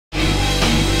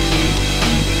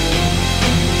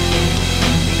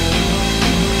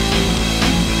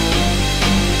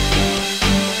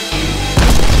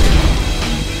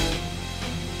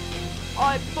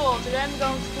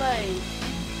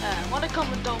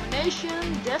Welcome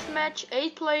Domination, Deathmatch,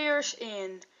 8 players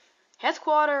in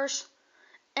headquarters,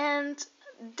 and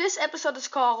this episode is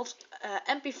called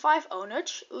MP5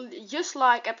 Ownage, just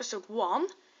like episode 1,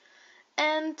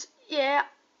 and yeah,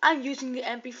 I'm using the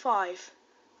MP5.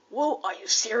 Whoa, are you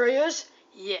serious?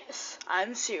 Yes,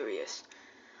 I'm serious.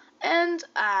 And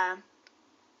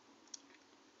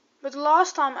but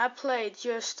last time I played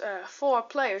just 4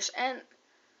 players and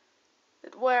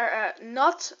it were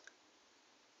not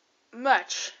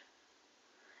much.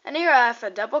 And here I have a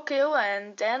double kill,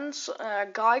 and then a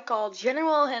guy called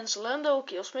General Hans Lando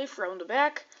kills me from the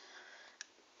back,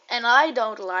 and I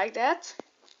don't like that.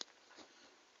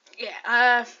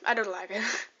 Yeah, I don't like it.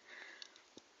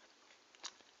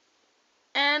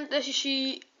 And as you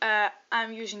see,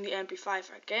 I'm using the MP5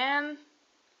 again.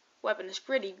 Weapon is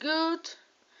pretty good,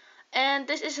 and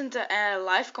this isn't a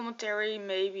live commentary.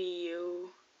 Maybe you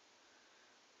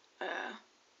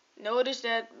noticed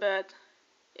that, but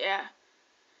yeah.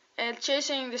 And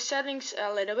changing the settings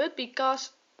a little bit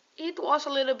because it was a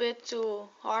little bit too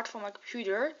hard for my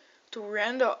computer to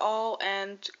render all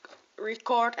and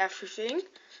record everything.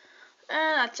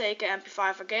 And I take an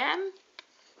MP5 again,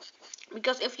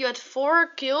 because if you had 4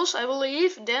 kills, I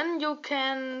believe, then you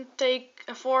can take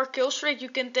a 4 kill streak. You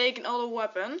can take another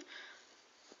weapon.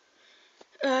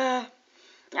 Yeah,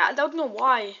 I don't know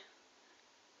why.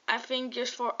 I think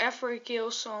just for every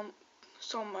kill some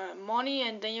money,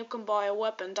 and then you can buy a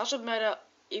weapon. Doesn't matter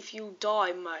if you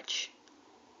die much.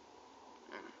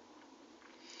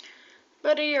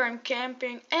 But here I'm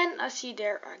camping, and I see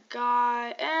there a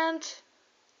guy, and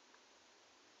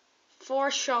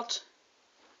 4 shot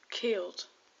killed.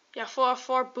 Yeah,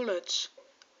 4 bullets.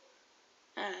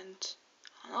 And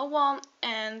another one,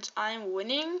 and I'm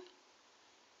winning.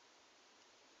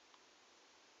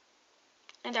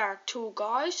 And there are 2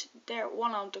 guys. There,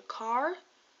 one on the car.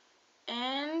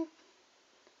 And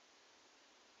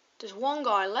there's 1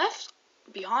 guy left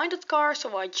behind that car,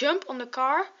 so I jump on the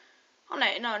car. Oh no,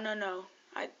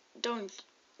 I don't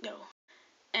know.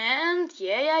 And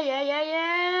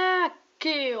yeah,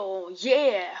 kill,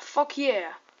 yeah, fuck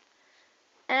yeah.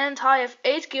 And I have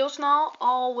 8 kills now,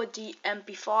 all with the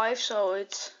MP5, so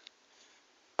it's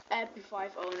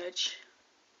MP5 Ownage.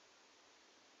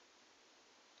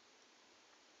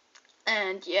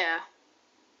 And yeah.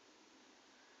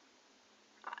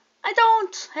 I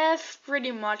don't have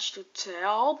pretty much to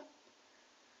tell.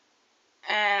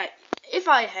 If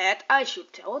I had, I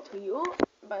should tell it to you.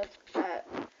 But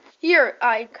here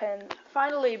I can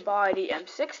finally buy the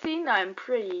M16. I'm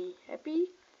pretty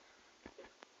happy.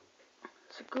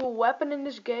 It's a cool weapon in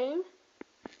this game.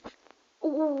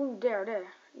 Ooh,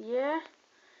 there. Yeah.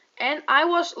 And I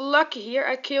was lucky here.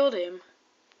 I killed him.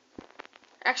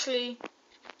 Actually,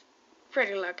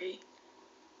 pretty lucky.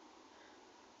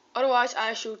 Otherwise,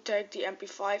 I should take the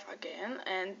MP5 again,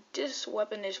 and this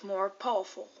weapon is more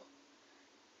powerful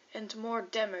and more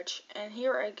damage. And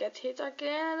here I get hit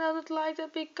again. I don't like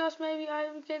that because maybe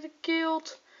I'm getting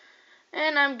killed.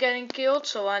 And I'm getting killed,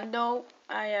 so I know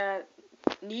I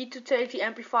need to take the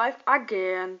MP5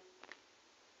 again.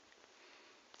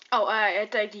 Oh, I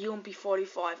take the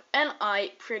MP45, and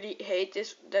I pretty hate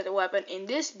that weapon in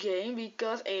this game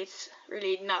because it's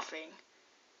really nothing.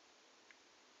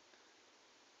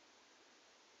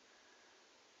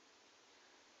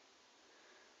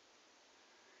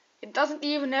 It doesn't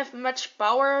even have much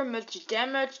power, much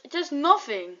damage. It has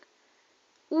nothing.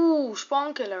 Ooh,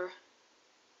 spawn killer.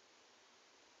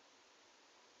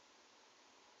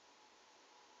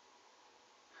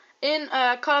 In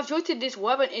Call of Duty, this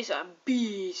weapon is a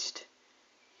beast.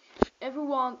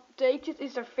 Everyone takes it,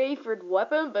 it's their favorite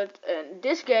weapon, but in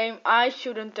this game I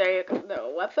shouldn't take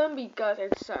the weapon because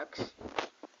it sucks.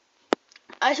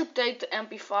 I should take the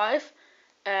MP5.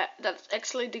 That's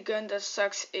actually the gun that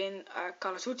sucks in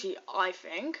Call of Duty, I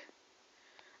think.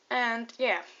 And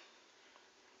yeah.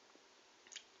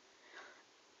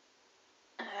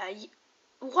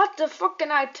 What the fuck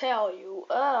can I tell you?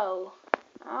 Oh.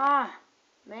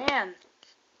 Man.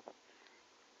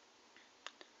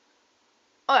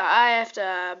 Oh, I have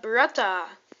the Beretta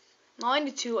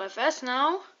 92 FS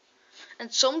now.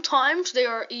 And sometimes they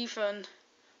are even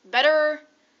better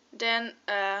than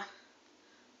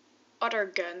other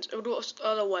guns,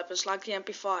 other weapons like the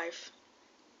MP5.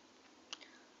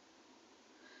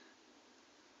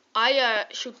 I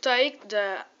should take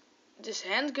this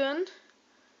handgun.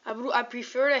 I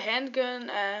prefer the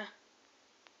handgun.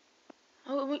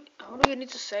 How do you need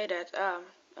to say that?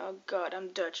 Oh god, I'm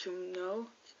Dutch, you know.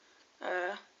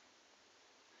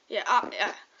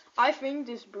 I think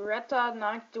this Beretta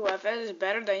 92 FS is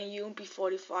better than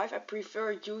MP45. I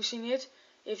prefer using it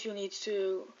if you need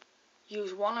to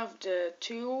use one of the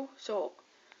two. So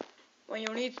when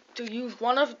you need to use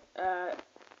one of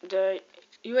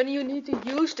when you need to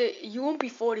use the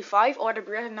MP45 or the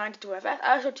Breath 92FS,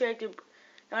 I also take the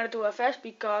 92FS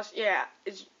because yeah,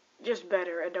 it's just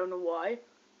better. I don't know why.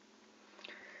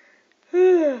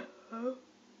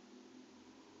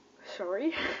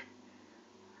 Sorry.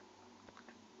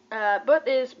 But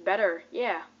it's better,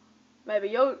 yeah. Maybe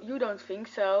you don't think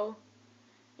so.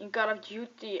 In Call of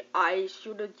Duty, I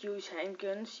shouldn't use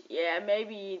handguns. Yeah,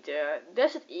 maybe the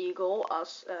Desert Eagle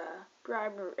as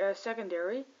primary,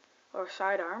 secondary, or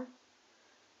sidearm.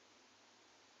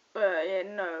 But yeah,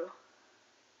 no.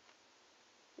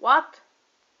 What?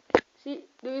 See,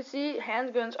 do you see?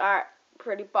 Handguns are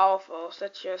pretty powerful,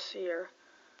 such as here.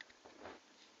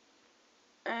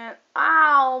 And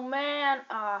ow, man.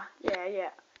 Yeah.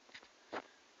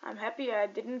 I'm happy I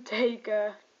didn't take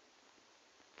the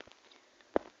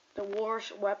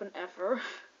worst weapon ever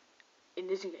in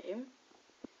this game.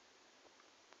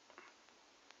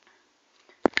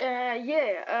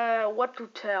 What to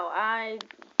tell? I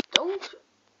don't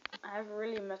have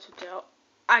really much to tell.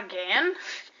 Again,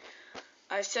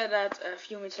 I said that a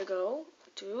few minutes ago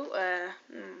too.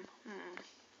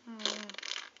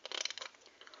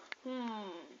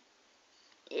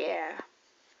 Yeah.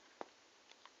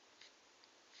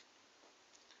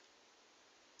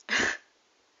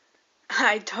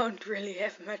 I don't really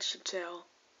have much to tell.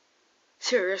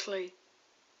 Seriously,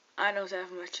 I don't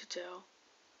have much to tell.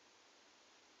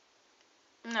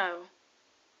 No.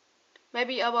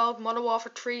 Maybe about Modern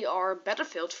Warfare 3 or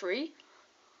Battlefield 3.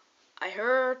 I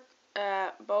heard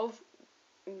both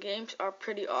games are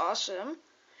pretty awesome.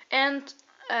 And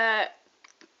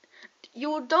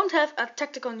you don't have a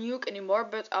tactical nuke anymore,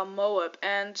 but a MOAB.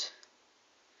 And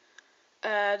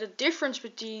the difference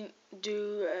between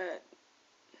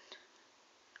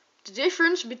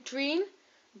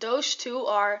those two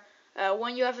are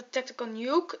when you have a tactical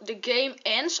nuke, the game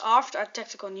ends after a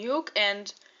tactical nuke,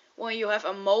 and when you have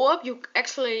a MOAB, you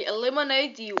actually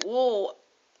eliminate the whole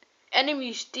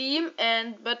enemy's team,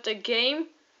 but the game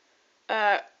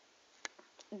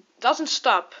doesn't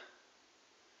stop.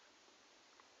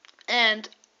 And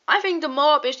I think the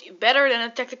MOAB is better than a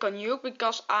tactical nuke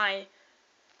because I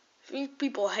think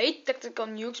people hate tactical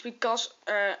nukes because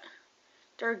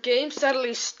their game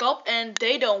suddenly stop and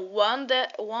they don't want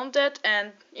that,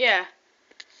 and yeah.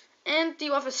 And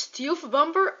you have a stealth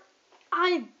bomber.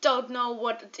 I don't know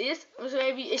what it is.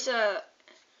 Maybe it's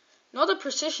not a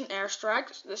precision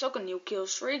airstrike. There's also a new kill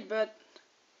streak, but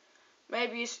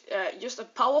maybe it's just a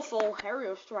powerful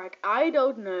aerial strike. I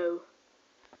don't know.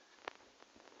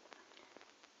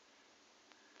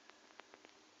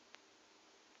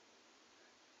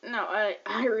 No, I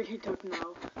really don't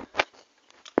know.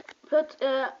 But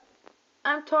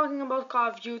I'm talking about Call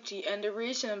of Duty, and the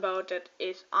reason about that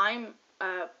is I'm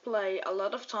play a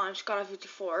lot of times Call of Duty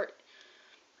 4.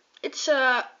 It's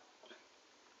not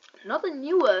the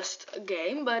newest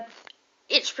game, but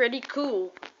it's pretty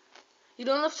cool. You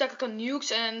don't have tactical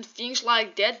nukes and things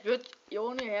like that, but you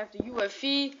only have the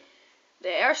UAV, the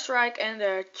airstrike, and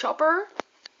the chopper.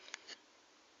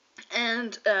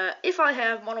 And if I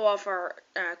have Modern Warfare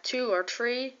 2 or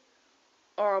 3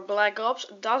 or Black Ops,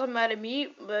 it doesn't matter to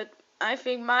me, but I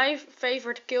think my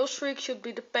favorite kill streak should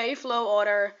be the Payflow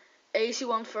or the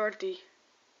AC-130.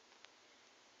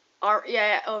 Or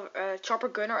Chopper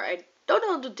Gunner. I don't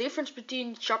know the difference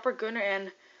between Chopper Gunner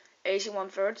and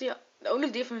AC-130. The only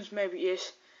difference maybe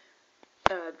is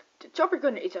the Chopper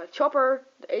Gunner is a chopper,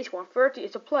 the AC-130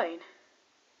 is a plane.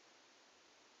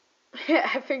 Yeah,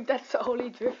 I think that's the only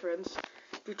difference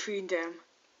between them.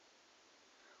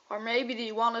 Or maybe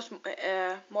the one is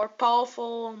more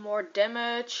powerful, more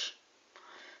damage.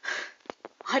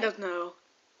 I don't know.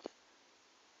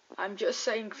 I'm just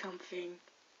saying something.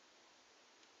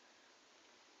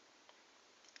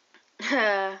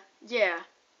 Yeah.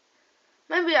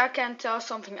 Maybe I can tell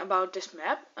something about this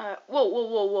map.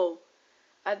 Whoa.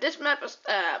 This map is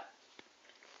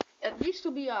it needs to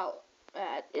be a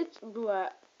it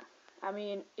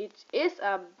is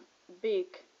a big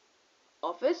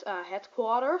office,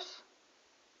 headquarters.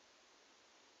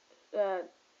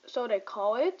 So they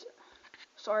call it.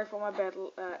 Sorry for my bad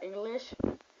English.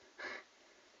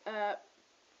 But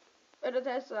it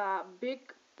has a big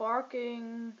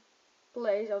parking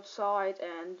place outside,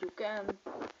 and you can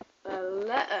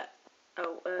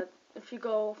if you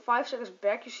go 5 seconds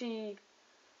back, you see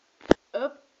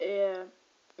up in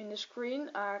the screen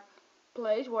a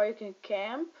place where you can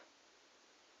camp.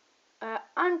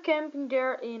 I'm camping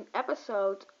there in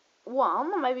episode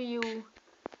 1. Maybe you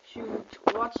should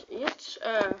watch it.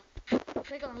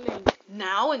 Click on the link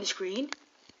now in the screen.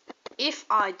 if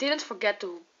I didn't forget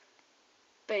to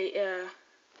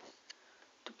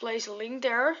place a link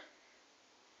there.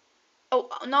 Oh,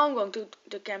 now I'm going to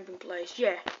the camping place.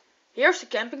 Yeah, here's the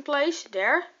camping place.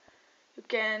 There, you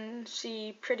can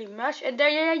see pretty much. And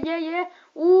there, yeah.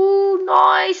 Ooh,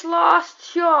 nice last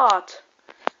shot.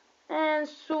 And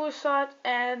suicide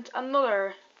and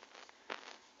another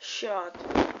shot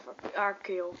for our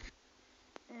kill.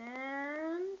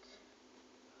 And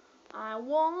I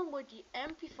won with the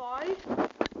MP5.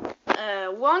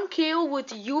 1 kill with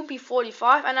the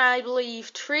UMP45, and I believe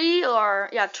 3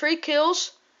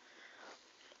 kills.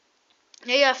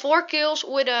 Yeah, 4 kills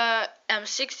with a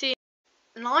M16.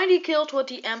 90 kills with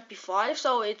the MP5,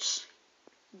 so it's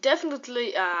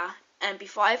definitely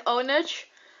MP5 Ownage.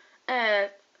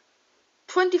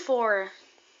 24-10,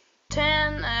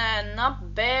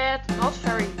 not bad, not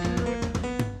very good.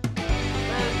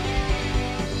 But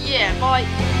yeah, bye.